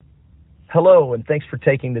Hello, and thanks for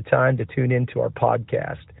taking the time to tune into our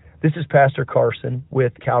podcast. This is Pastor Carson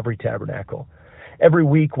with Calvary Tabernacle. Every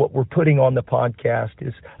week, what we're putting on the podcast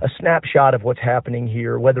is a snapshot of what's happening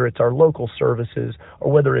here, whether it's our local services or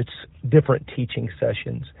whether it's different teaching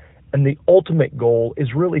sessions. And the ultimate goal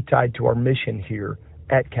is really tied to our mission here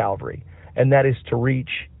at Calvary, and that is to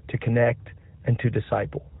reach, to connect, and to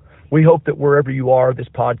disciple. We hope that wherever you are, this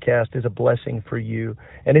podcast is a blessing for you.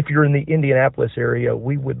 And if you're in the Indianapolis area,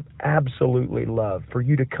 we would absolutely love for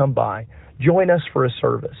you to come by. Join us for a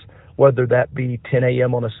service, whether that be 10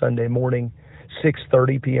 a.m. on a Sunday morning,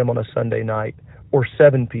 6:30 p.m. on a Sunday night, or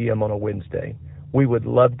 7 p.m. on a Wednesday. We would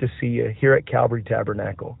love to see you here at Calvary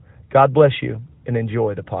Tabernacle. God bless you, and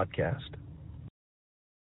enjoy the podcast.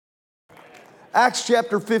 Acts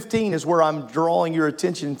chapter 15 is where I'm drawing your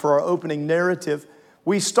attention for our opening narrative.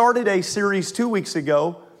 We started a series 2 weeks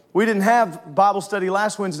ago. We didn't have Bible study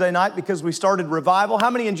last Wednesday night because we started revival. How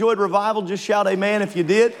many enjoyed revival? Just shout amen if you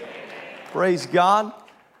did. Amen. Praise God.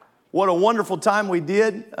 What a wonderful time we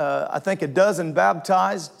did. I think a dozen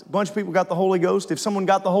baptized. A bunch of people got the Holy Ghost. If someone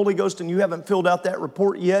got the Holy Ghost and you haven't filled out that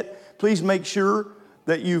report yet, please make sure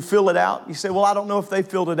that you fill it out. You say, well, I don't know if they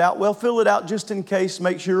filled it out. Well, fill it out just in case.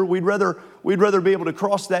 Make sure. We'd rather be able to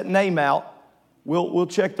cross that name out. We'll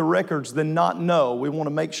check the records than not know. We want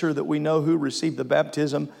to make sure that we know who received the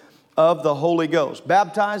baptism of the Holy Ghost.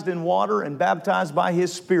 Baptized in water and baptized by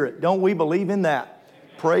His Spirit. Don't we believe in that?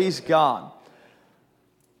 Praise God.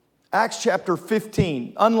 Acts chapter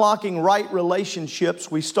 15, unlocking right relationships.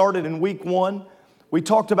 We started in week 1. We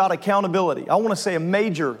talked about accountability. I want to say a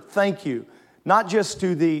major thank you, not just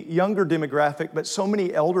to the younger demographic, but so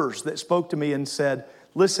many elders that spoke to me and said,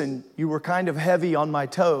 listen, you were kind of heavy on my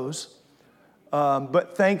toes.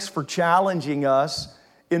 But thanks for challenging us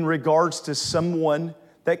in regards to someone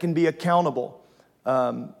that can be accountable.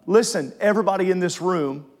 Listen, everybody in this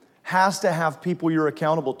room has to have people you're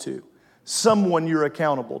accountable to. Someone you're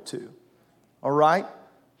accountable to. All right?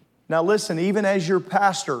 Now listen, even as your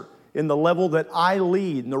pastor in the level that I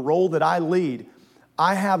lead, in the role that I lead,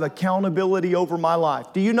 I have accountability over my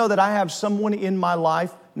life. Do you know that I have someone in my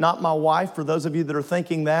life, not my wife, for those of you that are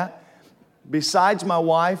thinking that? Besides my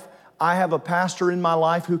wife, I have a pastor in my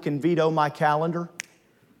life who can veto my calendar.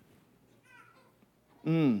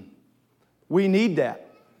 We need that.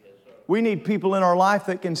 We need people in our life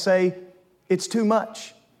that can say, it's too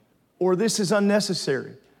much, or this is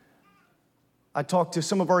unnecessary. I talked to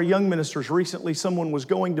some of our young ministers recently. Someone was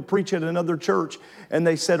going to preach at another church, and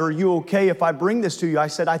they said, are you okay if I bring this to you? I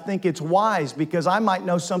said, I think it's wise because I might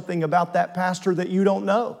know something about that pastor that you don't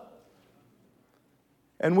know.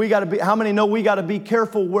 And we got to be, how many know we got to be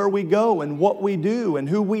careful where we go and what we do and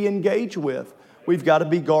who we engage with? We've got to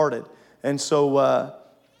be guarded. And so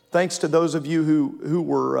thanks to those of you who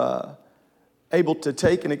were able to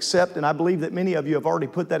take and accept, and I believe that many of you have already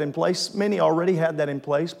put that in place. Many already had that in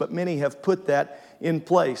place, but many have put that in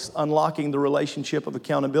place, unlocking the relationship of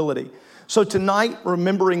accountability. So tonight,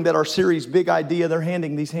 remembering that our series, Big Idea, they're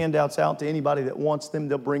handing these handouts out to anybody that wants them.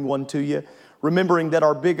 They'll bring one to you. Remembering that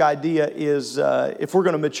our big idea is if we're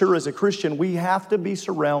going to mature as a Christian, we have to be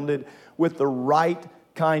surrounded with the right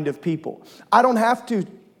kind of people. I don't have to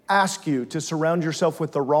ask you to surround yourself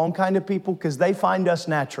with the wrong kind of people because they find us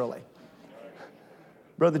naturally.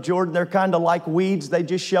 Brother Jordan, they're kind of like weeds. They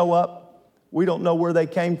just show up. We don't know where they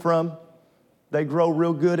came from. They grow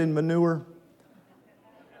real good in manure.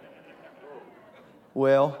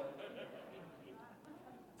 Well,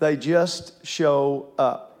 they just show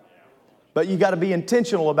up. But you got to be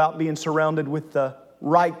intentional about being surrounded with the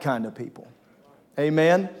right kind of people.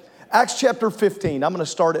 Amen. Acts chapter 15. I'm going to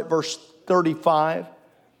start at verse 35.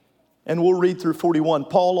 And we'll read through 41.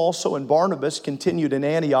 Paul also and Barnabas continued in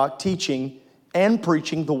Antioch teaching and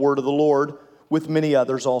preaching the word of the Lord with many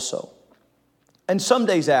others also. And some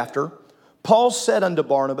days after, Paul said unto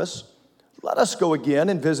Barnabas, let us go again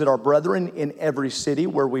and visit our brethren in every city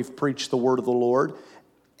where we've preached the word of the Lord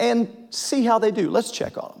and see how they do. Let's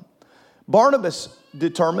check on them. Barnabas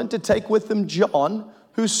determined to take with them John,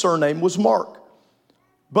 whose surname was Mark.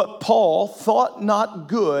 But Paul thought not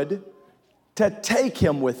good to take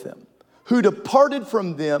him with them, who departed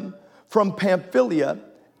from them from Pamphylia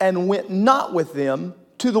and went not with them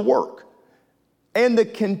to the work. And the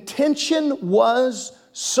contention was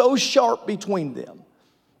so sharp between them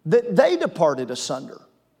that they departed asunder.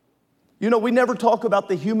 You know, we never talk about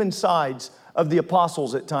the human sides of the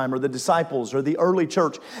apostles at time, or the disciples, or the early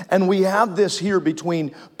church. And we have this here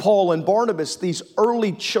between Paul and Barnabas, these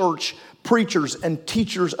early church preachers and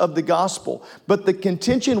teachers of the gospel. But the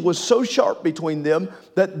contention was so sharp between them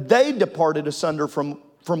that they departed asunder from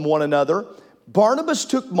one another. Barnabas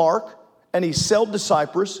took Mark, and he sailed to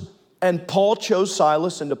Cyprus, And Paul chose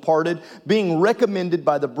Silas and departed, being recommended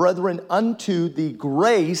by the brethren unto the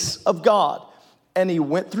grace of God. And he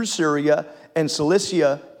went through Syria and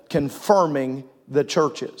Cilicia, confirming the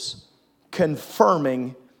churches.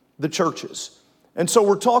 Confirming the churches. And so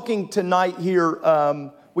we're talking tonight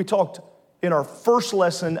here, we talked in our first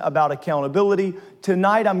lesson about accountability.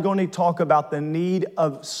 Tonight I'm going to talk about the need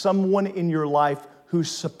of someone in your life who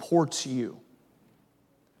supports you.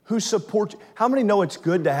 Who supports you. How many know it's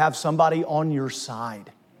good to have somebody on your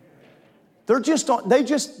side? They're just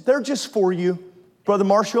for you. Brother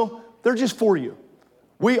Marshall, they're just for you.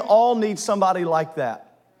 We all need somebody like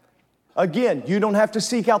that. Again, you don't have to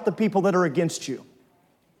seek out the people that are against you.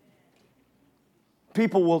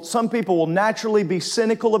 Some people will naturally be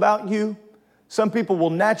cynical about you. Some people will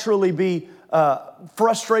naturally be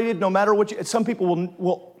frustrated no matter what some people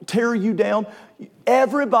will tear you down.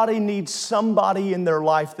 Everybody needs somebody in their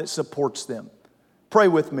life that supports them. Pray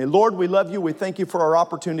with me. Lord, we love you. We thank you for our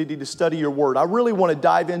opportunity to study your word. I really want to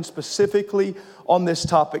dive in specifically on this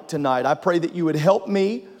topic tonight. I pray that you would help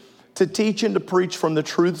me to teach and to preach from the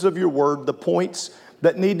truths of your word, the points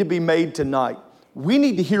that need to be made tonight. We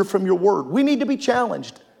need to hear from your word. We need to be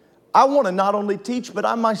challenged. I want to not only teach, but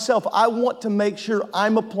I want to make sure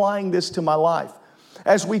I'm applying this to my life.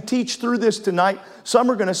 As we teach through this tonight, some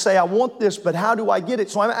are going to say, I want this, but how do I get it?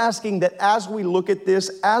 So I'm asking that as we look at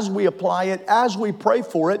this, as we apply it, as we pray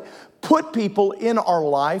for it, put people in our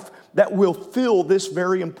life that will fill this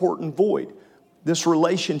very important void, this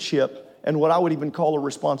relationship, and what I would even call a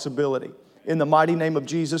responsibility. In the mighty name of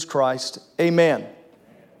Jesus Christ, amen.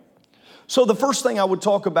 So the first thing I would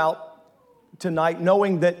talk about tonight,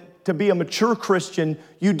 knowing that to be a mature Christian,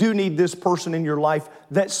 you do need this person in your life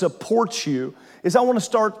that supports you, is I want to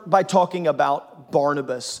start by talking about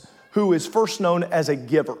Barnabas, who is first known as a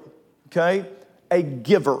giver, okay? A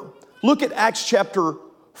giver. Look at Acts chapter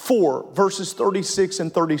 4, verses 36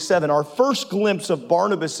 and 37. Our first glimpse of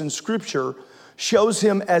Barnabas in Scripture shows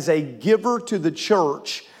him as a giver to the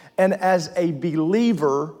church and as a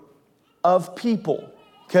believer of people,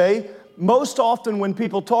 okay? Most often when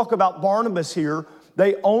people talk about Barnabas here,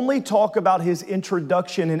 they only talk about his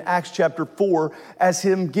introduction in Acts chapter 4 as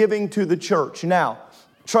him giving to the church. Now,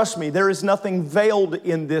 trust me, there is nothing veiled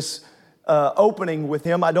in this opening with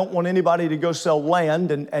him. I don't want anybody to go sell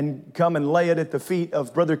land and come and lay it at the feet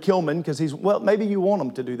of Brother Kilman because maybe you want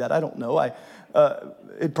him to do that. I don't know.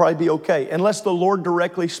 It'd probably be okay, unless the Lord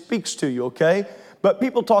directly speaks to you, okay? But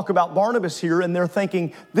people talk about Barnabas here and they're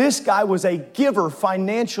thinking, this guy was a giver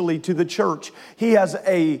financially to the church. He has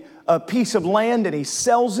a piece of land and he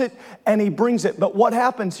sells it and he brings it. But what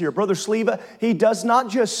happens here, Brother Sleva? He does not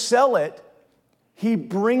just sell it, he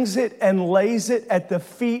brings it and lays it at the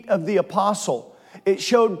feet of the apostle. It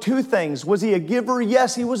showed two things. Was he a giver?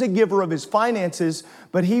 Yes, he was a giver of his finances,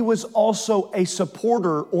 but he was also a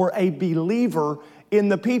supporter or a believer in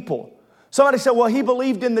the people. Somebody said, well, he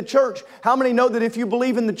believed in the church. How many know that if you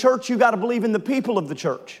believe in the church, you got to believe in the people of the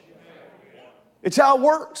church? It's how it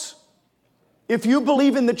works. If you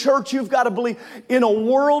believe in the church, you've got to believe in a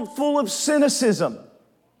world full of cynicism.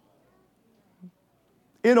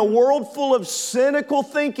 In a world full of cynical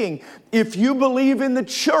thinking, if you believe in the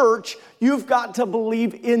church, you've got to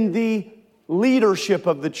believe in the leadership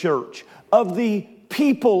of the church, of the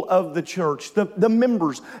people of the church, the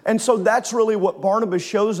members. And so that's really what Barnabas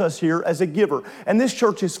shows us here as a giver. And this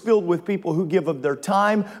church is filled with people who give of their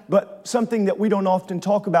time, but something that we don't often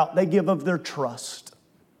talk about, they give of their trust.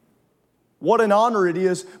 What an honor it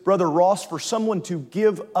is, Brother Ross, for someone to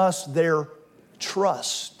give us their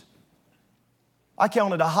trust. I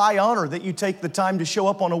count it a high honor that you take the time to show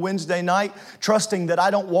up on a Wednesday night, trusting that I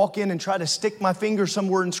don't walk in and try to stick my finger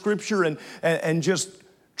somewhere in Scripture and just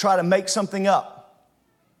try to make something up.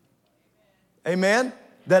 Amen?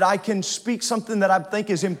 That I can speak something that I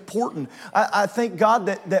think is important. I thank God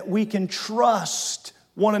that we can trust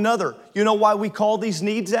one another. You know why we call these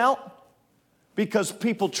needs out? Because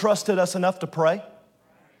people trusted us enough to pray.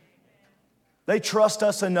 They trust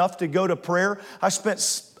us enough to go to prayer. I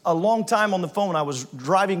spent a long time on the phone. I was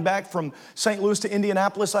driving back from St. Louis to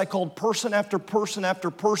Indianapolis. I called person after person after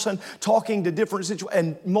person, talking to different situations,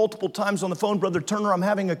 and multiple times on the phone, Brother Turner, I'm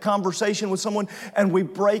having a conversation with someone, and we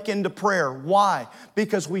break into prayer. Why?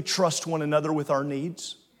 Because we trust one another with our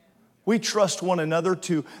needs. We trust one another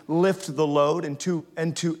to lift the load and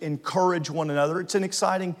to encourage one another. It's an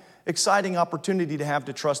exciting opportunity to have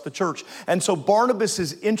to trust the church. And so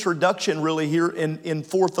Barnabas' introduction really here in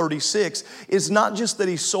 436 is not just that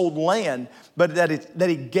he sold land, but that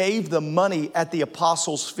he gave the money at the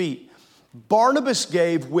apostles' feet. Barnabas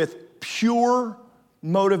gave with pure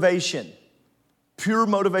motivation. Pure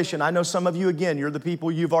motivation. I know some of you, again, you're the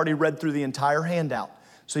people you've already read through the entire handout.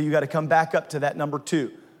 So you got to come back up to that number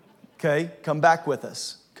 2. Okay? Come back with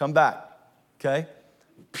us. Come back. Okay?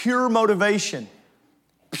 Pure motivation.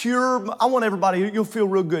 Pure, I want everybody, you'll feel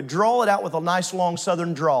real good. Draw it out with a nice long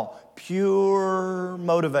southern drawl. Pure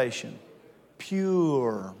motivation.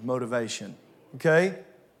 Pure motivation. Okay?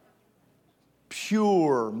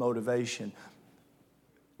 Pure motivation.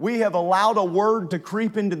 We have allowed a word to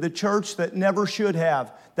creep into the church that never should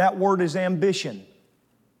have. That word is ambition.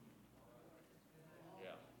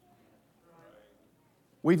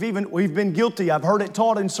 We've been guilty. I've heard it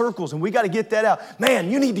taught in circles, and we got to get that out. Man,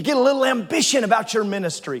 you need to get a little ambition about your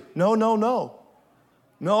ministry. No.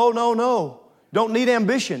 Don't need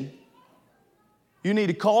ambition. You need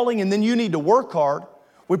a calling, and then you need to work hard.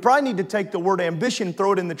 We probably need to take the word ambition,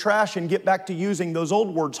 throw it in the trash, and get back to using those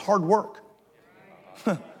old words, hard work.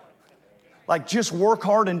 Like just work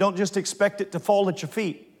hard and don't just expect it to fall at your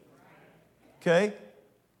feet. Okay?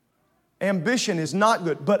 Ambition is not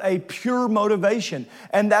good, but a pure motivation.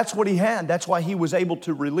 And that's what he had. That's why he was able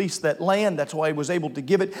to release that land. That's why he was able to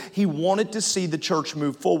give it. He wanted to see the church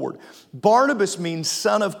move forward. Barnabas means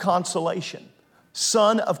son of consolation.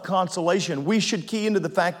 Son of consolation. We should key into the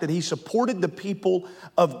fact that he supported the people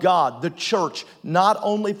of God, the church, not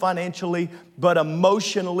only financially, but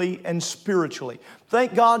emotionally and spiritually.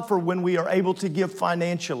 Thank God for when we are able to give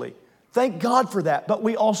financially. Thank God for that. But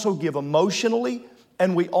we also give emotionally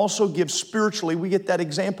and we also give spiritually. We get that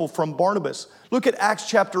example from Barnabas. Look at Acts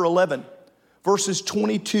chapter 11, verses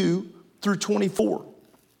 22 through 24.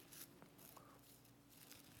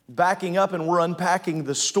 Backing up, and we're unpacking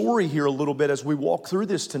the story here a little bit as we walk through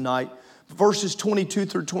this tonight. Verses 22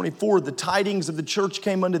 through 24, the tidings of the church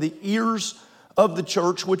came unto the ears of the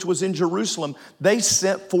church which was in Jerusalem. They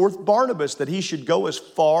sent forth Barnabas that he should go as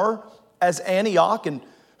far as Antioch, and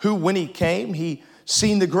who when he came, he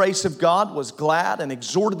seen the grace of God, was glad, and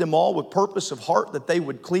exhorted them all with purpose of heart that they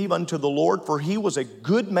would cleave unto the Lord. For he was a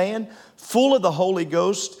good man, full of the Holy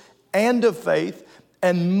Ghost and of faith,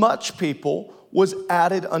 and much people was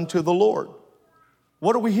added unto the Lord.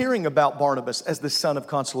 What are we hearing about Barnabas as the son of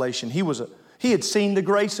consolation? He had seen the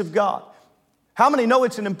grace of God. How many know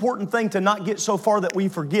it's an important thing to not get so far that we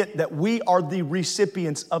forget that we are the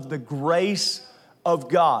recipients of the grace of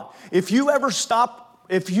God? If you ever stop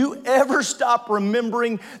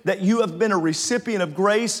remembering that you have been a recipient of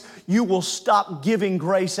grace, you will stop giving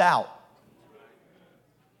grace out.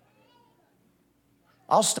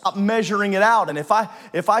 I'll stop measuring it out. And if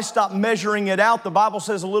I stop measuring it out, the Bible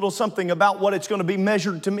says a little something about what it's going to be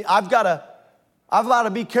measured to me. I've got to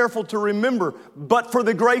be careful to remember, but for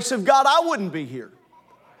the grace of God, I wouldn't be here.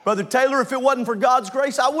 Brother Taylor, if it wasn't for God's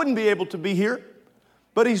grace, I wouldn't be able to be here.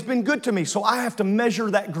 But he's been good to me, so I have to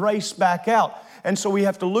measure that grace back out. And so we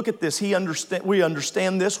have to look at this. We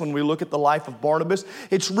understand this when we look at the life of Barnabas.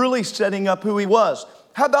 It's really setting up who he was.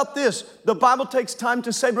 How about this? The Bible takes time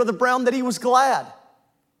to say, Brother Brown, that he was glad.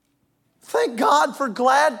 Thank God for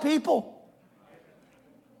glad people.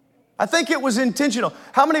 I think it was intentional.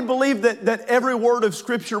 How many believe that every word of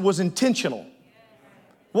Scripture was intentional?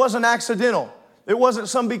 It wasn't accidental. It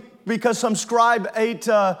wasn't because some scribe ate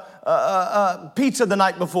pizza the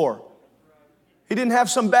night before. He didn't have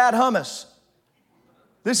some bad hummus.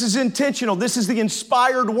 This is intentional. This is the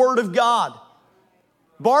inspired Word of God.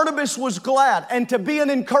 Barnabas was glad. And to be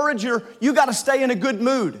an encourager, you got to stay in a good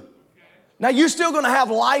mood. Now, you're still going to have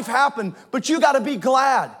life happen, but you got to be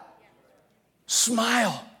glad.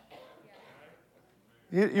 Smile.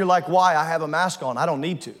 You're like, why? I have a mask on. I don't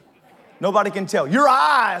need to. Nobody can tell. Your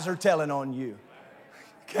eyes are telling on you.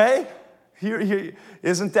 Okay?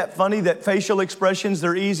 Isn't that funny that facial expressions,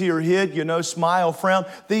 they're easier hid, smile, frown.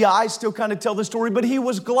 The eyes still kind of tell the story, but he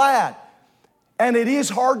was glad. And it is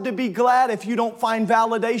hard to be glad if you don't find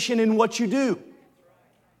validation in what you do.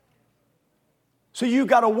 So you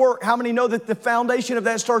got to work. How many know that the foundation of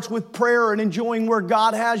that starts with prayer and enjoying where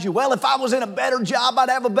God has you? Well, if I was in a better job, I'd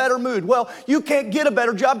have a better mood. Well, you can't get a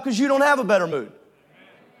better job because you don't have a better mood.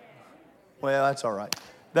 Well, that's all right.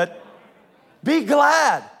 Be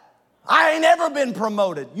glad. I ain't ever been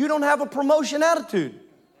promoted. You don't have a promotion attitude.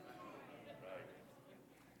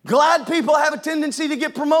 Glad people have a tendency to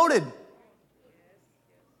get promoted.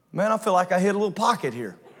 Man, I feel like I hit a little pocket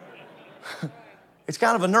here. It's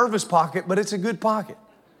kind of a nervous pocket, but it's a good pocket.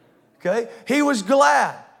 Okay? He was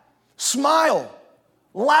glad. Smile.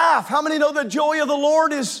 Laugh. How many know the joy of the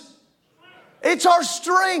Lord it's our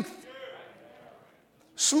strength.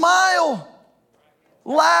 Smile.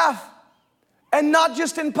 Laugh. And not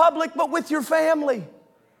just in public, but with your family.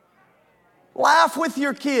 Laugh with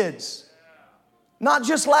your kids. Not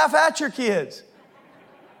just laugh at your kids.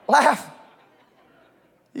 Laugh.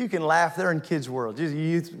 You can laugh. They're in kids' world,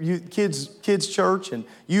 kids church and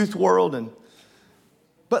youth world,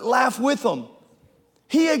 but laugh with them.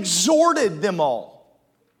 He exhorted them all.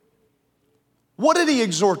 What did he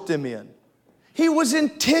exhort them in? He was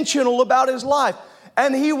intentional about his life.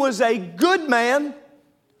 And he was a good man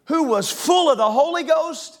who was full of the Holy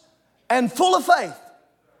Ghost and full of faith.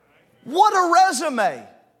 What a resume,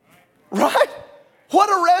 right? What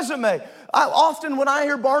a resume. Often when I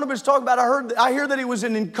hear Barnabas talk about it, I hear that he was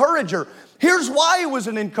an encourager. Here's why he was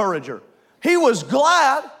an encourager. He was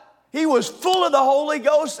glad, he was full of the Holy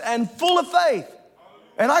Ghost and full of faith.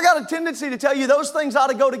 And I got a tendency to tell you those things ought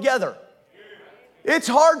to go together. It's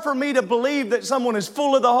hard for me to believe that someone is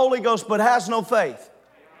full of the Holy Ghost but has no faith.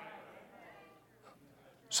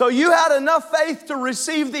 So you had enough faith to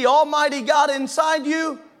receive the Almighty God inside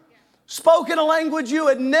you, spoke in a language you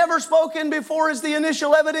had never spoken before as the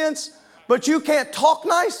initial evidence, but you can't talk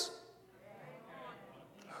nice?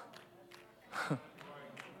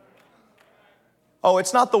 Oh,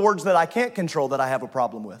 it's not the words that I can't control that I have a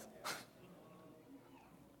problem with.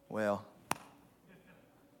 Well,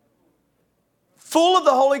 full of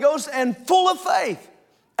the Holy Ghost and full of faith.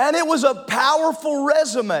 And it was a powerful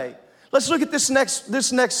resume. Let's look at this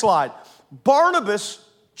next slide. Barnabas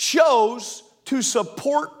chose to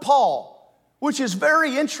support Paul, which is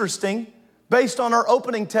very interesting based on our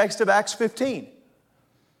opening text of Acts 15.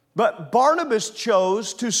 But Barnabas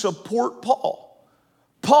chose to support Paul.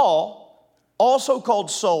 Paul, also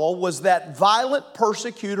called Saul, was that violent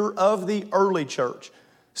persecutor of the early church.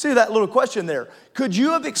 See that little question there. Could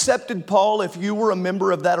you have accepted Paul if you were a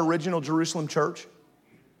member of that original Jerusalem church?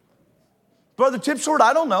 Brother Tipsword,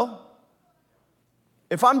 I don't know.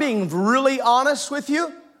 If I'm being really honest with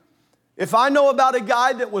you, if I know about a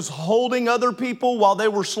guy that was holding other people while they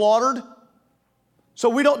were slaughtered, so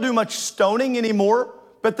we don't do much stoning anymore,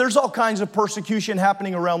 but there's all kinds of persecution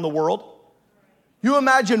happening around the world. You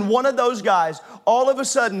imagine one of those guys, all of a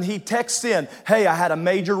sudden he texts in, hey, I had a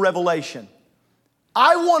major revelation.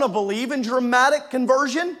 I want to believe in dramatic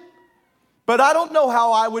conversion, but I don't know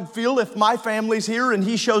how I would feel if my family's here and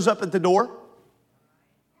he shows up at the door.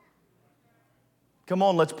 Come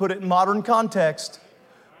on, let's put it in modern context.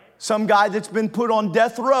 Some guy that's been put on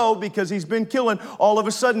death row because he's been killing, all of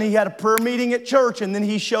a sudden he had a prayer meeting at church and then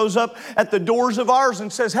he shows up at the doors of ours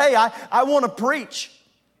and says, hey, I want to preach.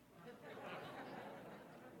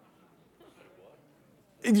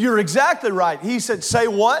 You're exactly right. He said, say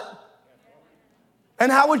what?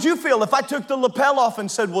 And how would you feel if I took the lapel off and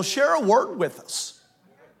said, well, share a word with us?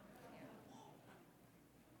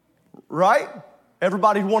 Right?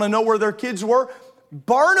 Everybody'd want to know where their kids were.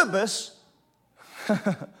 Barnabas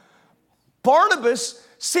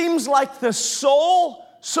seems like the sole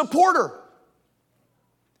supporter.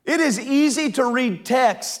 It is easy to read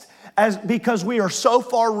text because we are so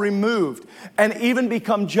far removed and even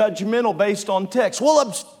become judgmental based on text. Well,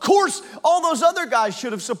 of course, all those other guys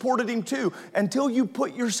should have supported him too, until you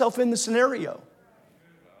put yourself in the scenario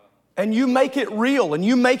and you make it real and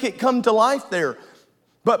you make it come to life there.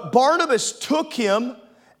 But Barnabas took him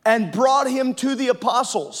and brought him to the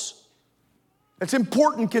apostles. It's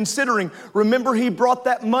important considering, remember he brought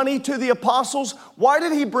that money to the apostles. Why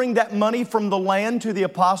did he bring that money from the land to the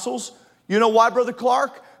apostles? You know why, Brother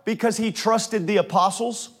Clark? Because he trusted the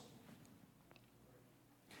apostles.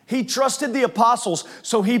 He trusted the apostles,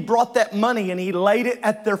 so he brought that money and he laid it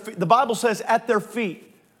at their feet. The Bible says at their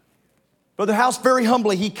feet. Brother House, very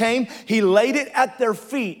humbly, he came, he laid it at their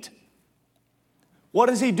feet. What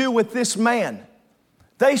does he do with this man?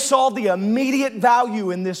 They saw the immediate value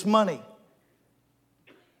in this money.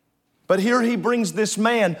 But here he brings this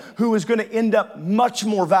man who is going to end up much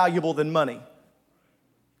more valuable than money.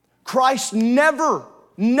 Christ never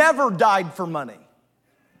died for money.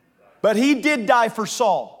 But he did die for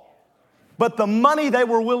Saul. But the money they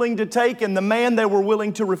were willing to take and the man they were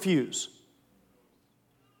willing to refuse.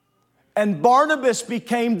 And Barnabas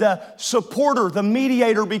became the supporter, the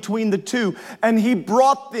mediator between the two. And he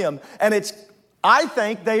brought them. And I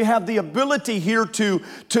think they have the ability here to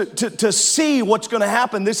see what's going to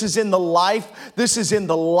happen. This is in the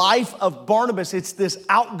life of Barnabas. It's this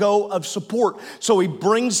outgo of support. So he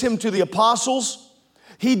brings him to the apostles.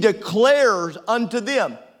 He declares unto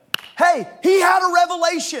them, hey, he had a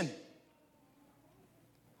revelation.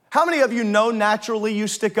 How many of you know naturally you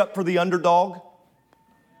stick up for the underdog?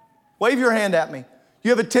 Wave your hand at me. You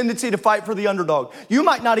have a tendency to fight for the underdog. You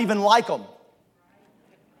might not even like them.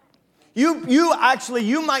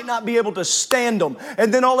 You might not be able to stand them.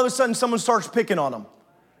 And then all of a sudden someone starts picking on them.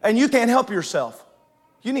 And you can't help yourself.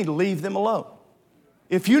 You need to leave them alone.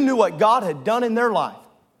 If you knew what God had done in their life.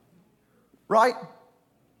 Right?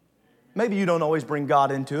 Maybe you don't always bring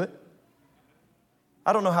God into it.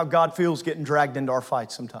 I don't know how God feels getting dragged into our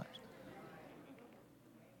fights sometimes.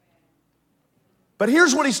 But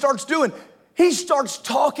here's what he starts doing. He starts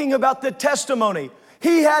talking about the testimony.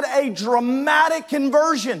 He had a dramatic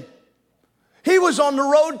conversion. He was on the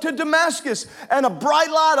road to Damascus, and a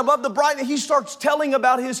bright light above the brightness, he starts telling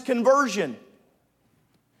about his conversion.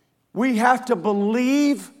 We have to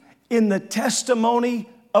believe in the testimony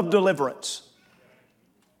of deliverance.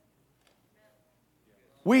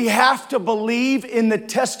 We have to believe in the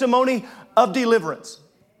testimony of deliverance.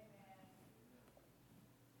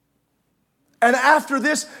 And after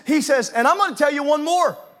this, he says, and I'm going to tell you one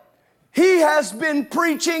more. He has been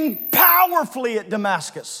preaching powerfully at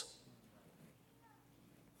Damascus.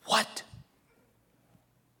 What?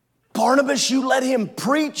 Barnabas, you let him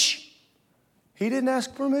preach? He didn't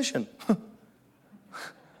ask permission.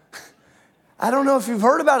 I don't know if you've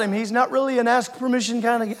heard about him. He's not really an ask permission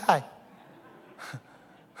kind of guy.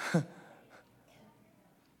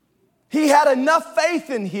 He had enough faith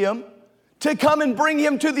in him to come and bring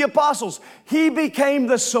him to the apostles. He became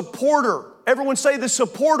the supporter. Everyone say the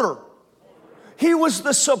supporter. He was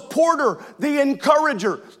the supporter, the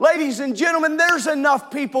encourager. Ladies and gentlemen, there's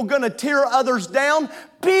enough people going to tear others down.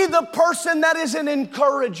 Be the person that is an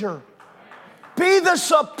encourager. Be the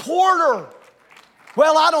supporter.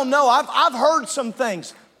 Well, I don't know. I've heard some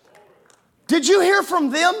things. Did you hear from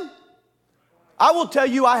them? I will tell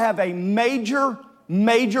you, I have a major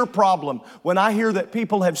problem when I hear that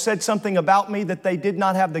people have said something about me that they did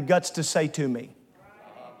not have the guts to say to me.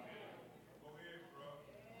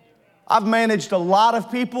 I've managed a lot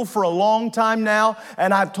of people for a long time now,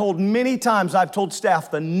 and I've told many times, I've told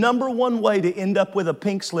staff, the number one way to end up with a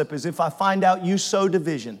pink slip is if I find out you sow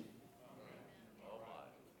division.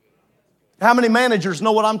 How many managers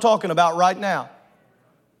know what I'm talking about right now?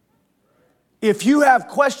 If you have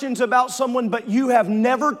questions about someone, but you have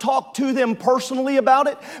never talked to them personally about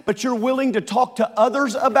it, but you're willing to talk to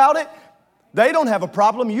others about it, they don't have a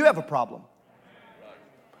problem, you have a problem.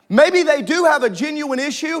 Maybe they do have a genuine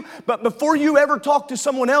issue, but before you ever talk to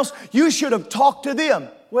someone else, you should have talked to them.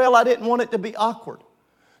 Well, I didn't want it to be awkward.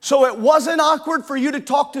 So it wasn't awkward for you to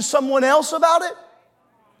talk to someone else about it?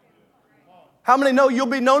 How many know you'll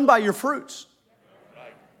be known by your fruits?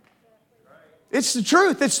 It's the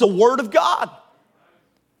truth. It's the Word of God.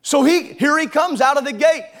 So here he comes out of the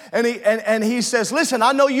gate, and he says, listen,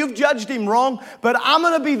 I know you've judged him wrong, but I'm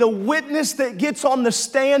going to be the witness that gets on the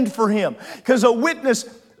stand for him. Because a witness,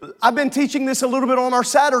 I've been teaching this a little bit on our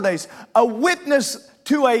Saturdays, a witness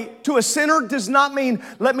to a sinner does not mean,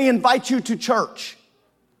 let me invite you to church.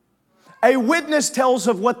 A witness tells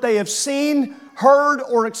of what they have seen, heard,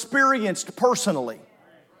 or experienced personally.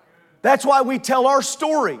 That's why we tell our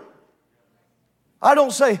story. I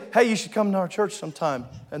don't say, hey, you should come to our church sometime,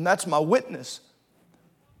 and that's my witness.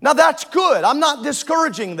 Now, that's good. I'm not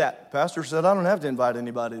discouraging that. Pastor said I don't have to invite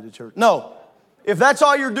anybody to church. No. If that's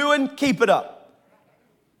all you're doing, keep it up.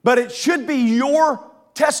 But it should be your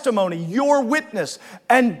testimony, your witness.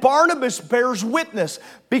 And Barnabas bears witness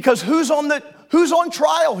because who's on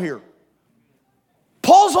trial here?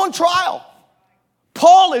 Paul's on trial.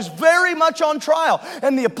 Paul is very much on trial.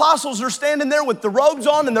 And the apostles are standing there with the robes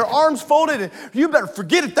on and their arms folded. And you better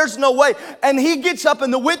forget it. There's no way. And he gets up in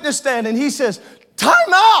the witness stand and he says, time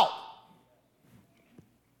out.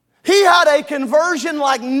 He had a conversion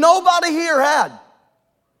like nobody here had.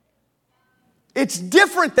 It's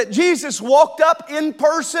different that Jesus walked up in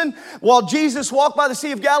person. While Jesus walked by the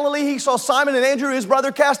Sea of Galilee, he saw Simon and Andrew, his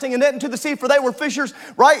brother, casting a net into the sea, for they were fishers,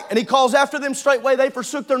 right? And he calls after them straightway. They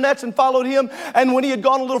forsook their nets and followed him. And when he had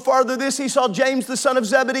gone a little farther this, he saw James, the son of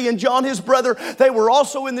Zebedee, and John, his brother. They were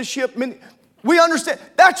also in the ship. We understand.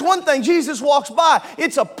 That's one thing. Jesus walks by.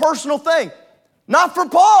 It's a personal thing. Not for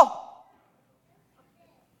Paul.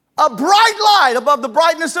 A bright light above the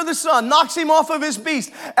brightness of the sun knocks him off of his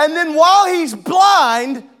beast. And then while he's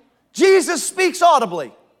blind, Jesus speaks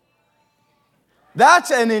audibly.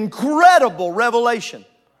 That's an incredible revelation.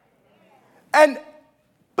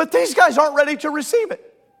 But these guys aren't ready to receive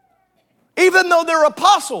it. Even though they're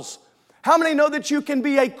apostles. How many know that you can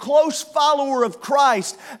be a close follower of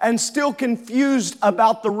Christ and still confused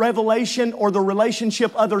about the revelation or the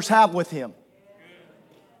relationship others have with Him?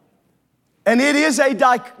 And it is a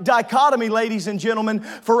dichotomy, ladies and gentlemen,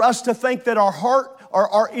 for us to think that our heart or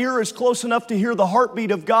our ear is close enough to hear the heartbeat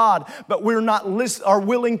of God, but we're not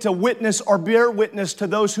willing to witness or bear witness to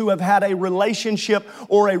those who have had a relationship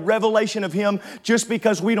or a revelation of Him just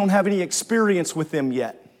because we don't have any experience with them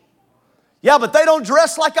yet. Yeah, but they don't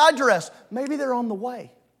dress like I dress. Maybe they're on the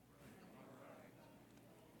way.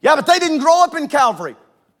 Yeah, but they didn't grow up in Calvary.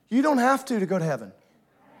 You don't have to go to heaven.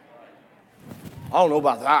 I don't know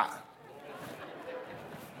about that.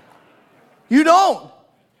 You don't.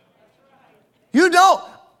 You don't.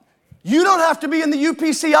 You don't have to be in the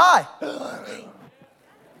UPCI.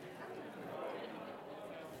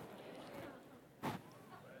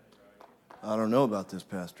 I don't know about this,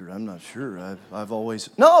 Pastor. I'm not sure. I've always...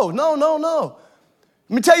 No. Let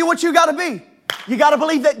me tell you what you got to be. You got to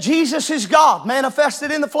believe that Jesus is God,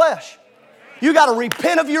 manifested in the flesh. You got to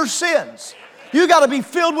repent of your sins. You got to be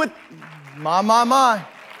filled with... My.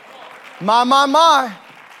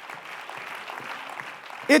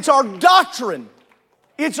 It's our doctrine.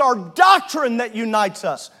 It's our doctrine that unites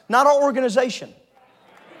us, not our organization.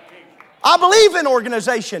 I believe in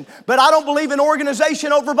organization, but I don't believe in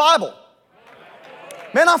organization over Bible.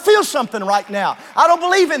 Man, I feel something right now. I don't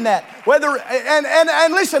believe in that.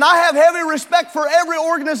 And listen, I have heavy respect for every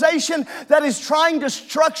organization that is trying to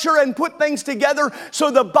structure and put things together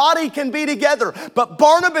so the body can be together. But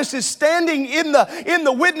Barnabas is standing in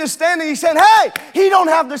the witness stand and he's saying, hey, he don't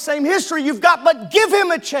have the same history you've got, but give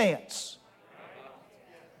him a chance.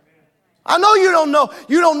 I know you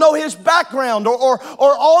don't know his background or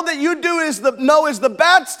all that you do know is the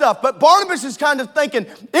bad stuff. But Barnabas is kind of thinking,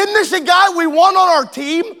 isn't this a guy we want on our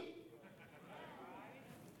team?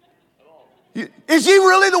 Is he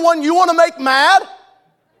really the one you want to make mad?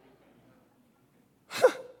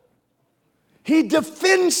 He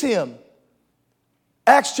defends him.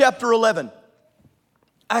 Acts chapter 11.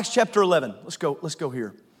 Acts chapter 11. Let's go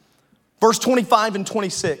here. Verse 25 and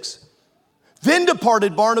 26. Then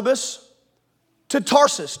departed Barnabas to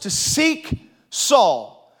Tarsus to seek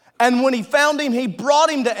Saul. And when he found him, he brought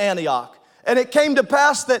him to Antioch. And it came to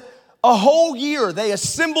pass that a whole year they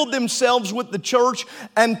assembled themselves with the church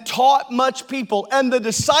and taught much people. And the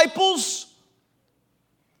disciples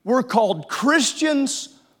were called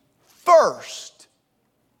Christians first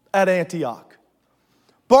at Antioch.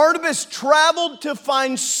 Barnabas traveled to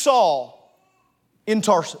find Saul in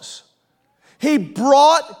Tarsus. He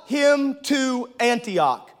brought him to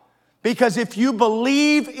Antioch. Because if you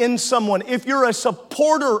believe in someone, if you're a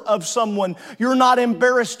supporter of someone, you're not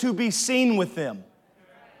embarrassed to be seen with them.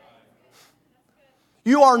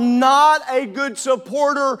 You are not a good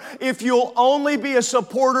supporter if you'll only be a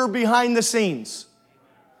supporter behind the scenes.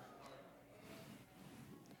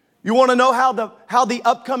 You want to know how the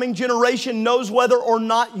upcoming generation knows whether or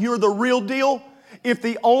not you're the real deal? If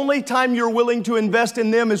the only time you're willing to invest in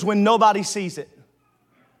them is when nobody sees it.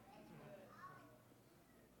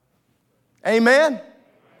 Amen?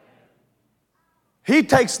 He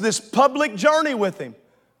takes this public journey with him.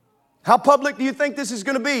 How public do you think this is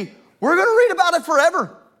going to be? We're going to read about it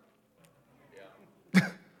forever.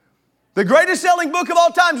 The greatest selling book of all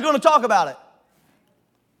time is going to talk about it.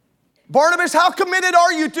 Barnabas, how committed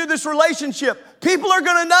are you to this relationship? People are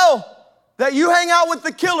going to know that you hang out with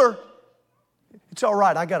the killer. It's all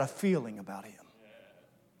right, I got a feeling about him.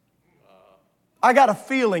 I got a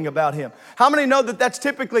feeling about him. How many know that that's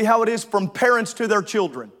typically how it is from parents to their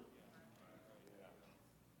children?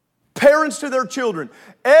 Parents to their children.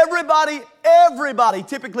 Everybody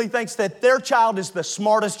typically thinks that their child is the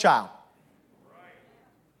smartest child.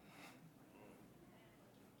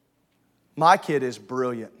 My kid is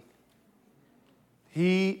brilliant.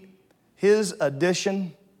 His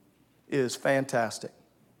addition is fantastic.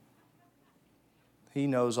 He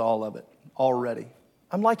knows all of it already.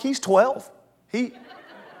 I'm like, he's 12.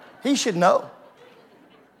 He should know.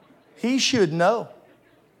 He should know.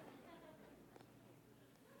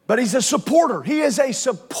 But he's a supporter. He is a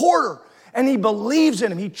supporter. And he believes in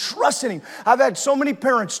him. He trusts in him. I've had so many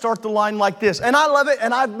parents start the line like this. And I love it.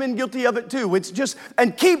 And I've been guilty of it too. It's just,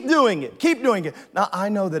 and keep doing it. Keep doing it. Now, I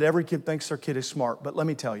know that every kid thinks their kid is smart. But let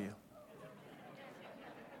me tell you.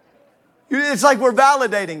 It's like we're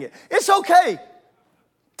validating it. It's okay.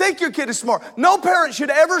 Think your kid is smart. No parent should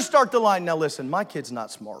ever start the line. Now listen, my kid's not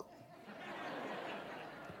smart.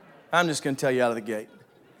 I'm just going to tell you out of the gate.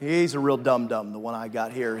 He's a real dum-dum, the one I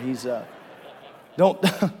got here. He's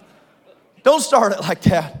don't start it like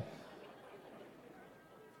that.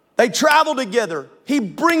 They travel together. He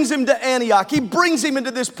brings him to Antioch. He brings him into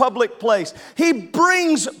this public place. He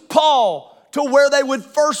brings Paul to where they would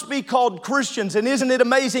first be called Christians. And isn't it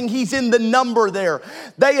amazing? He's in the number there.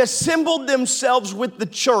 They assembled themselves with the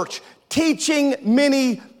church, teaching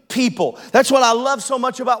many people. That's what I love so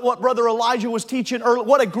much about what Brother Elijah was teaching earlier.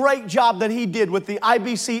 What a great job that he did with the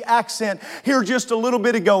IBC accent here just a little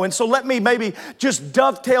bit ago. And so let me maybe just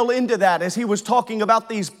dovetail into that as he was talking about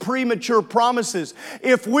these premature promises.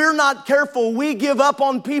 If we're not careful, we give up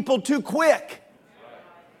on people too quick.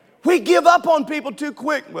 We give up on people too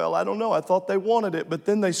quick. Well, I don't know. I thought they wanted it, but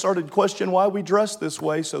then they started questioning why we dress this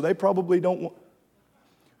way, so they probably don't want.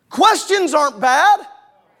 Questions aren't bad.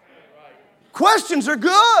 Questions are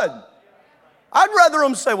good. I'd rather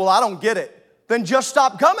them say, well, I don't get it, than just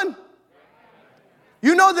stop coming.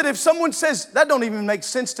 You know that if someone says, that don't even make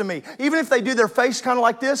sense to me, even if they do their face kind of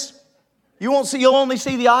like this, you'll only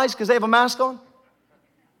see the eyes because they have a mask on.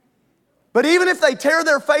 But even if they tear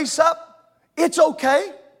their face up, it's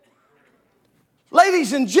okay.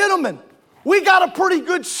 Ladies and gentlemen, we got a pretty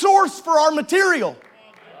good source for our material.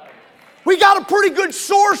 We got a pretty good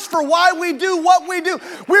source for why we do what we do.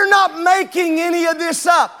 We're not making any of this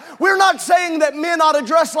up. We're not saying that men ought to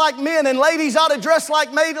dress like men and ladies ought to dress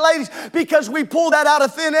like ladies because we pull that out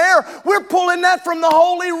of thin air. We're pulling that from the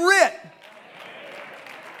Holy Writ.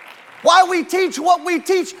 Why we teach what we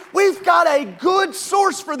teach, we've got a good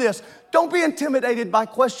source for this. Don't be intimidated by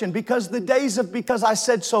question because the days of because I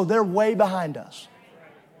said so, they're way behind us.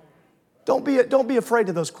 Don't be afraid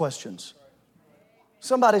of those questions.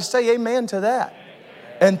 Somebody say amen to that.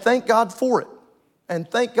 And thank God for it. And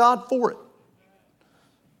thank God for it.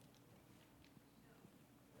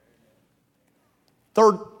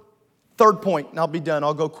 Third point, and I'll be done.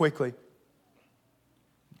 I'll go quickly.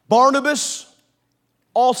 Barnabas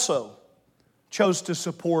also chose to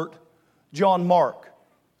support John Mark.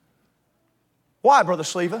 Why, Brother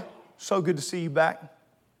Sleva? So good to see you back.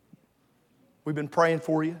 We've been praying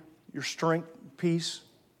for you, your strength, peace.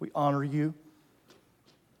 We honor you.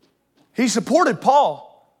 He supported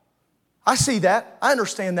Paul. I see that. I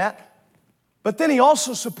understand that. But then he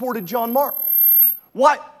also supported John Mark.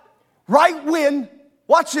 What? Right when,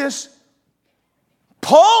 watch this,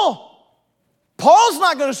 Paul's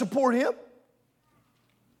not going to support him.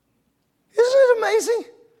 Isn't it amazing?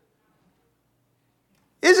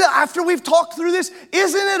 After we've talked through this,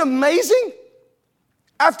 isn't it amazing?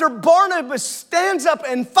 After Barnabas stands up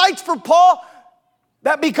and fights for Paul,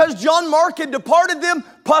 that because John Mark had departed them,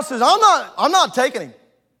 Paul says, I'm not taking him.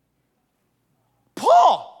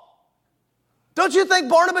 Paul. Don't you think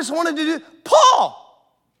Barnabas wanted to do? Paul.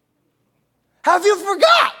 Have you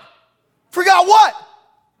forgot? Forgot what?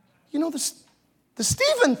 You know, the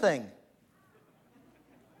Stephen thing.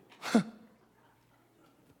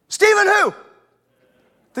 Stephen who?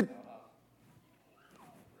 The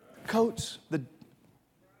coach.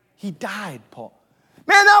 He died, Paul.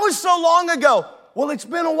 Man, that was so long ago. Well, it's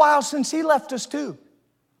been a while since he left us too.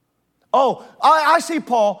 Oh, I see,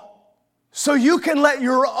 Paul. So you can let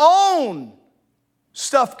your own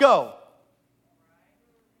stuff go.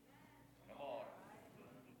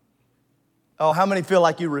 Oh, how many feel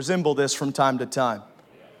like you resemble this from time to time?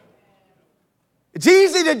 It's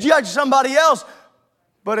easy to judge somebody else,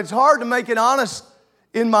 but it's hard to make it honest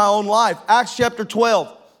in my own life. Acts chapter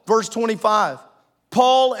 12, verse 25.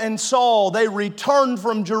 Paul and Saul, they returned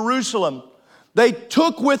from Jerusalem. They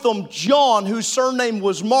took with them John, whose surname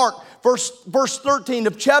was Mark. Verse 13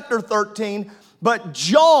 of chapter 13. But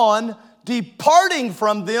John, departing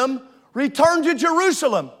from them, returned to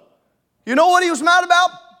Jerusalem. You know what he was mad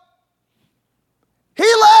about? He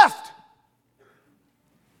left.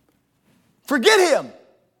 Forget him.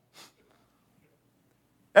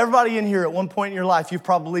 Everybody in here at one point in your life, you've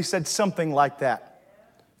probably said something like that.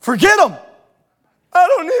 Forget him. I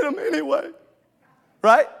don't need him anyway.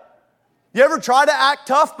 Right? You ever try to act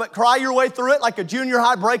tough but cry your way through it like a junior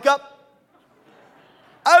high breakup?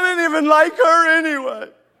 I didn't even like her anyway.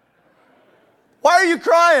 Why are you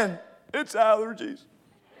crying? It's allergies.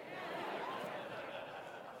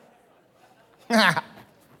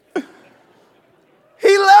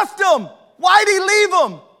 He left them. Why'd he leave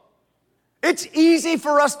them? It's easy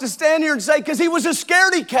for us to stand here and say, because he was a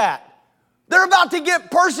scaredy cat. They're about to get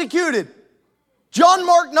persecuted. John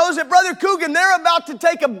Mark knows it. Brother Coogan, they're about to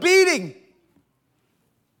take a beating.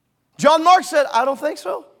 John Mark said, I don't think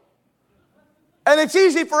so. And it's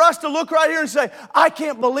easy for us to look right here and say, I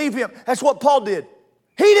can't believe him. That's what Paul did.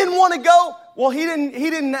 He didn't want to go. Well, he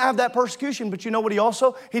didn't have that persecution, but you know what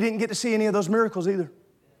he didn't get to see any of those miracles either.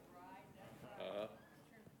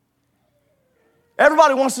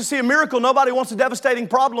 Everybody wants to see a miracle. Nobody wants a devastating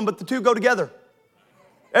problem, but the two go together.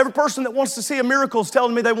 Every person that wants to see a miracle is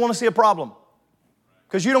telling me they want to see a problem.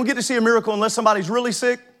 Because you don't get to see a miracle unless somebody's really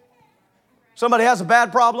sick, somebody has a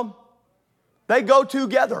bad problem. They go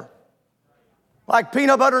together. Like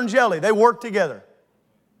peanut butter and jelly, they work together.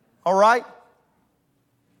 All right?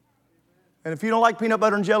 And if you don't like peanut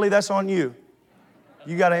butter and jelly, that's on you.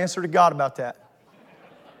 You got to answer to God about that.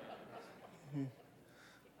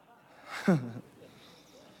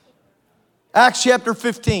 Acts chapter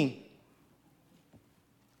 15,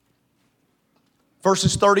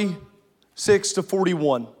 verses 36 to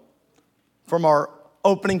 41 from our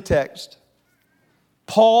opening text.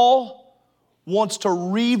 Paul wants to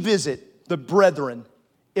revisit the brethren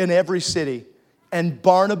in every city. And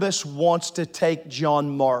Barnabas wants to take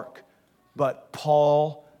John Mark. But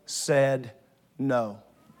Paul said no.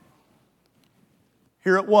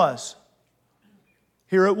 Here it was.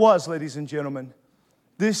 Here it was, ladies and gentlemen.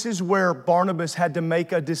 This is where Barnabas had to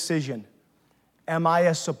make a decision. Am I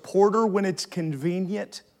a supporter when it's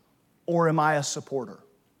convenient, or am I a supporter?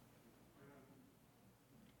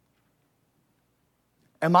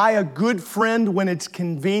 Am I a good friend when it's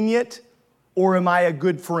convenient, or am I a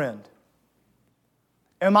good friend?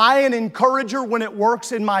 Am I an encourager when it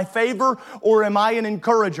works in my favor, or am I an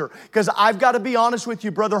encourager? Because I've got to be honest with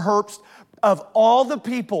you, Brother Herbst, of all the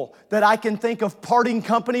people that I can think of parting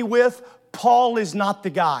company with, Paul is not the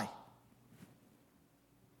guy.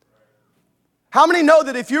 How many know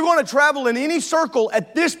that if you're going to travel in any circle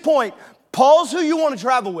at this point, Paul's who you want to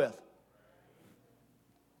travel with?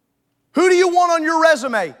 Who do you want on your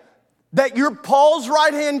resume? That you're Paul's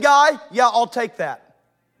right-hand guy? Yeah, I'll take that.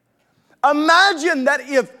 Imagine that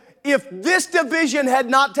if this division had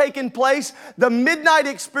not taken place, the midnight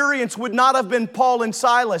experience would not have been Paul and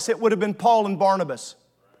Silas. It would have been Paul and Barnabas.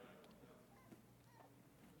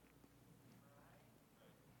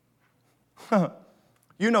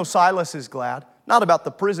 You know Silas is glad. Not about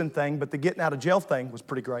the prison thing, but the getting out of jail thing was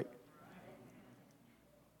pretty great.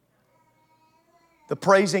 The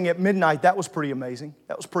praising at midnight, that was pretty amazing.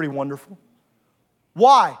 That was pretty wonderful.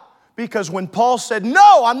 Why? Because when Paul said,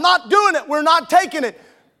 no, I'm not doing it, we're not taking it,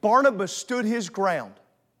 Barnabas stood his ground.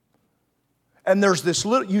 And there's this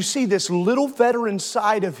little, you see this little veteran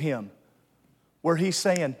side of him where he's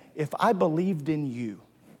saying, if I believed in you,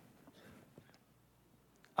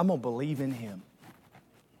 I'm going to believe in him.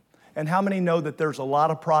 And how many know that there's a lot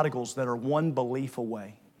of prodigals that are one belief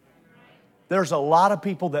away? There's a lot of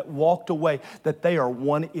people that walked away that they are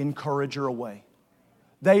one encourager away.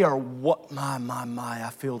 They are what, my, I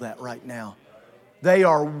feel that right now. They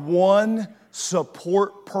are one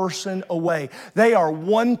support person away. They are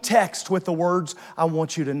one text with the words, I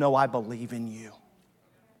want you to know I believe in you.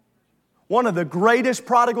 One of the greatest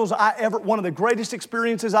prodigals one of the greatest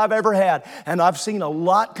experiences I've ever had, and I've seen a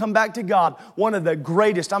lot come back to God. One of the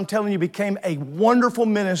greatest, I'm telling you, became a wonderful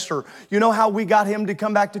minister. You know how we got him to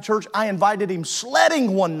come back to church? I invited him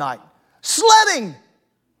sledding one night. Sledding!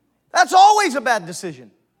 That's always a bad decision.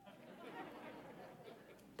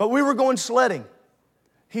 But we were going sledding.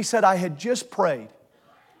 He said, I had just prayed.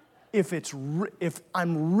 If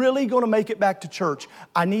I'm really going to make it back to church,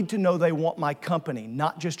 I need to know they want my company,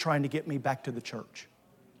 not just trying to get me back to the church.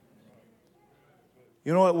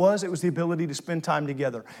 You know what it was? It was the ability to spend time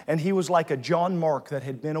together. And he was like a John Mark that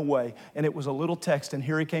had been away, and it was a little text, and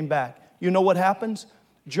here he came back. You know what happens?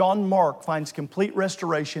 John Mark finds complete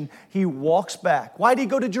restoration. He walks back. Why did he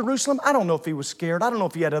go to Jerusalem? I don't know if he was scared. I don't know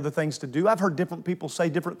if he had other things to do. I've heard different people say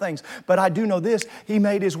different things. But I do know this. He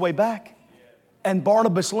made his way back. And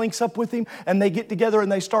Barnabas links up with him, and they get together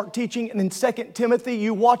and they start teaching. And in 2 Timothy,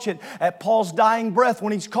 you watch it, at Paul's dying breath,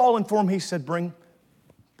 when he's calling for him, he said, bring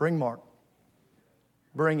Mark.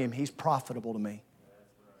 Bring him. He's profitable to me.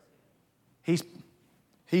 He's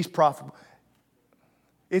profitable.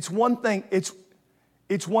 It's one thing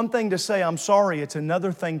to say, I'm sorry. It's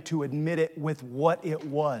another thing to admit it with what it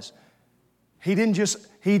was. He didn't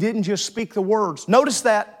just speak the words. Notice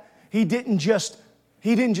that. He didn't just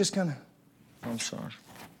kind of, I'm sorry.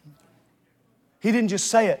 He didn't just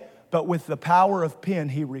say it, but with the power of pen,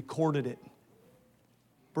 he recorded it.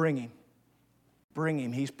 Bring him. Bring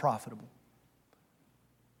him. He's profitable.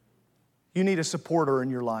 You need a supporter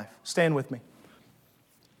in your life. Stand with me.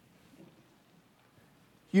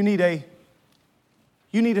 You need a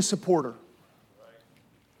supporter.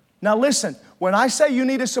 Now listen, when I say you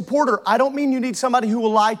need a supporter, I don't mean you need somebody who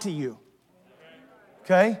will lie to you.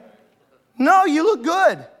 Okay? No, you look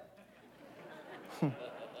good.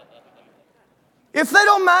 If they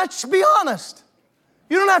don't match, be honest.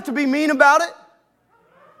 You don't have to be mean about it.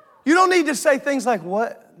 You don't need to say things like,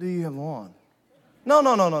 what do you have on?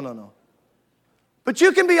 No. But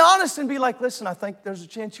you can be honest and be like, listen, I think there's a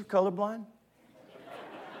chance you're colorblind.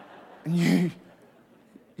 And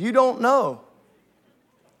you don't know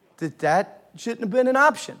that shouldn't have been an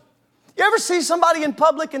option. You ever see somebody in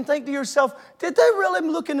public and think to yourself, did they really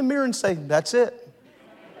look in the mirror and say, that's it?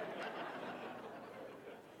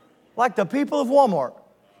 Like the people of Walmart.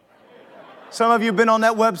 Some of you have been on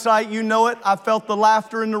that website, you know it. I felt the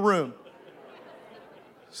laughter in the room.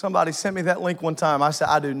 Somebody sent me that link one time. I said,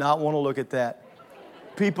 I do not want to look at that.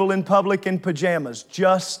 People in public in pajamas,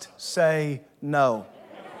 just say no.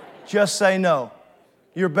 Just say no.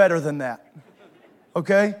 You're better than that.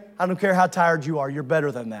 Okay? I don't care how tired you are, you're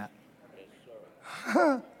better than that.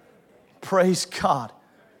 Praise God.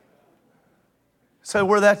 So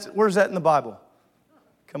where's that in the Bible?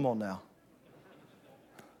 Come on now.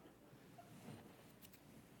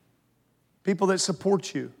 People that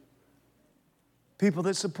support you. People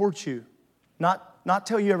that support you. Not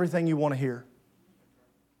tell you everything you want to hear,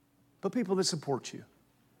 but people that support you.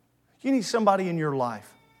 You need somebody in your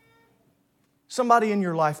life. Somebody in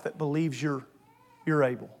your life that believes you're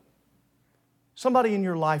able. Somebody in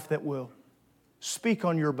your life that will speak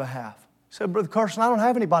on your behalf. Say, Brother Carson, I don't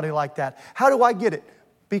have anybody like that. How do I get it?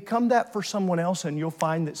 Become that for someone else, and you'll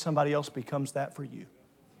find that somebody else becomes that for you.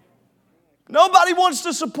 Nobody wants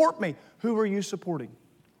to support me. Who are you supporting?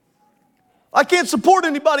 I can't support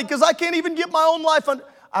anybody because I can't even get my own life under.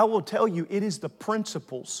 I will tell you, it is the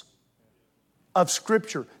principles of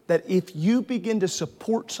Scripture that if you begin to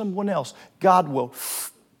support someone else, God will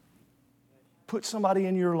put somebody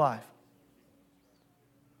in your life.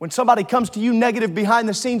 When somebody comes to you negative behind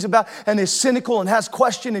the scenes about and is cynical and has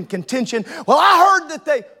question and contention, well, I heard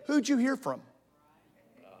that who'd you hear from?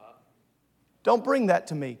 Don't bring that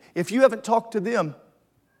to me. If you haven't talked to them,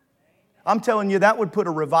 I'm telling you, that would put a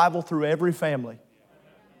revival through every family.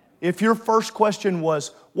 If your first question was,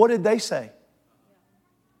 what did they say?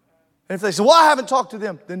 And if they say, well, I haven't talked to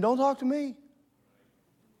them, then don't talk to me.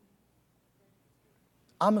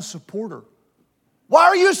 I'm a supporter. Why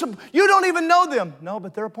are you don't even know them. No,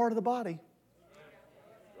 but they're a part of the body.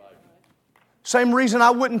 Same reason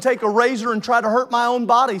I wouldn't take a razor and try to hurt my own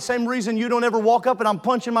body. Same reason you don't ever walk up and I'm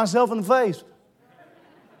punching myself in the face.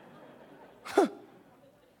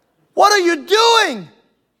 What are you doing?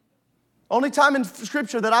 Only time in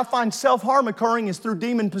Scripture that I find self-harm occurring is through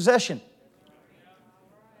demon possession.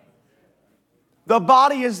 The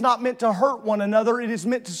body is not meant to hurt one another. It is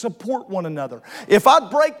meant to support one another. If I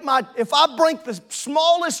break the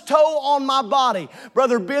smallest toe on my body,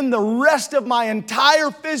 Brother Ben, the rest of my entire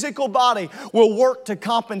physical body will work to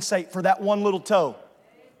compensate for that one little toe.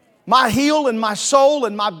 My heel and my sole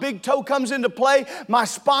and my big toe comes into play. My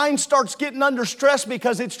spine starts getting under stress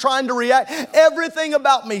because it's trying to react. Everything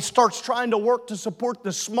about me starts trying to work to support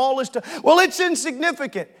the smallest. Well, it's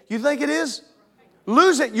insignificant. You think it is?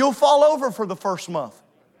 Lose it, you'll fall over for the first month.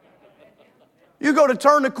 You go to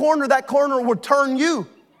turn the corner, that corner would turn you.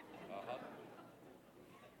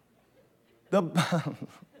 The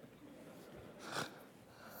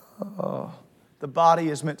body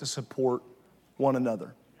is meant to support one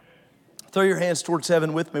another. Throw your hands towards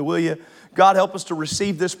heaven with me, will you? God, help us to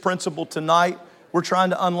receive this principle tonight. We're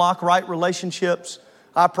trying to unlock right relationships.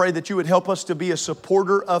 I pray that you would help us to be a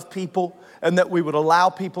supporter of people and that we would allow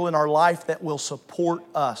people in our life that will support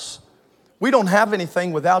us. We don't have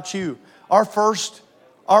anything without you. Our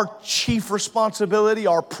chief responsibility,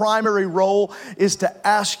 our primary role is to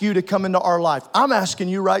ask you to come into our life. I'm asking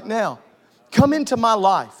you right now, come into my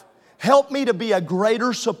life. Help me to be a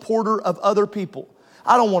greater supporter of other people.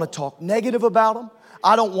 I don't want to talk negative about them.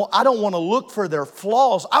 I don't want to look for their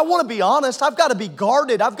flaws. I want to be honest. I've got to be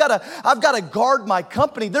guarded. I've got to guard my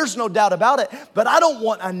company. There's no doubt about it. But I don't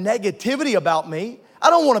want a negativity about me. I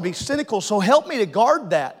don't want to be cynical. So help me to guard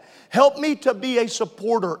that. Help me to be a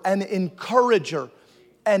supporter, an encourager,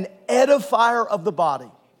 an edifier of the body.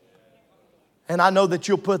 And I know that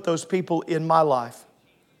you'll put those people in my life.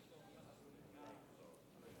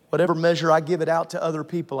 Whatever measure I give it out to other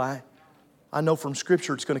people, I know from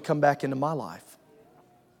Scripture it's going to come back into my life.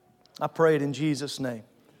 I pray it in Jesus' name.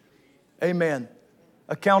 Amen.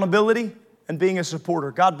 Accountability and being a supporter.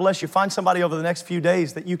 God bless you. Find somebody over the next few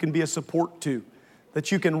days that you can be a support to,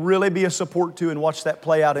 that you can really be a support to and watch that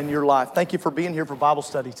play out in your life. Thank you for being here for Bible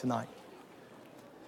study tonight.